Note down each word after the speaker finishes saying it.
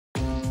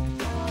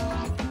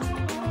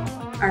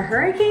Are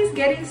hurricanes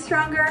getting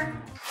stronger?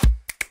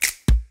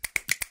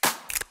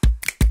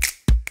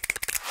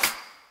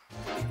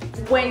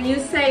 When you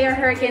say are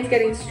hurricanes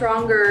getting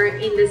stronger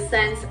in the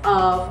sense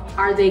of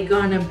are they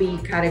gonna be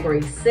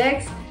category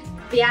 6,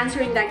 the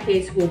answer in that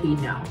case will be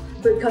no.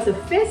 Because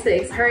of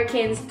physics,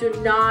 hurricanes do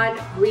not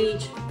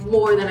reach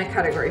more than a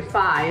category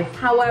 5.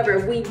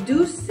 However, we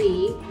do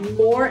see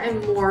more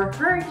and more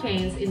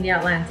hurricanes in the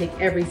Atlantic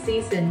every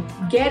season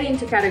get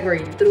into category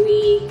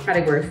 3,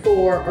 category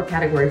 4, or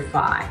category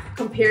 5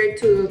 compared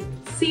to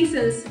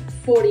seasons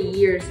 40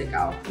 years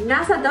ago.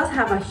 NASA does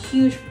have a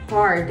huge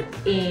part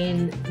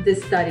in the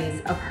studies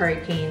of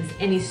hurricanes,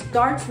 and it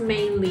starts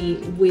mainly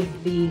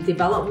with the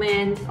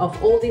development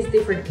of all these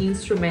different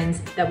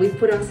instruments that we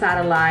put on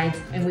satellites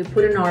and we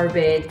put in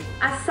orbit.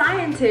 As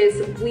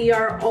scientists, we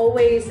are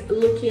always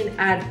looking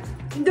at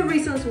the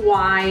reasons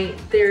why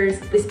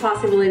there's this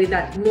possibility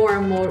that more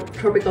and more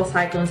tropical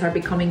cyclones are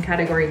becoming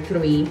category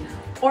 3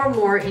 or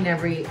more in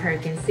every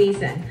hurricane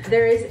season.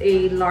 There is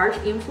a large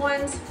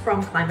influence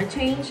from climate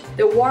change.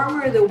 The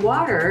warmer the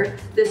water,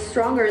 the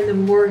stronger and the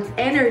more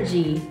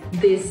energy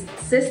this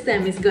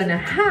system is gonna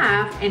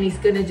have, and it's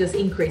gonna just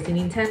increase in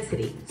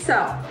intensity.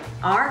 So,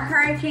 are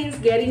hurricanes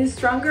getting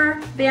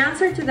stronger? The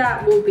answer to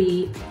that will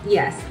be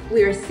yes.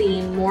 We are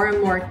seeing more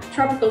and more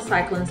tropical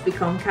cyclones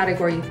become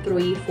category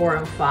 3, 4,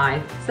 and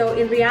 5. So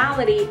in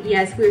reality,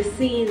 yes, we're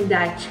seeing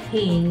that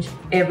change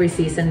every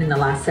season in the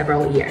last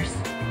several years.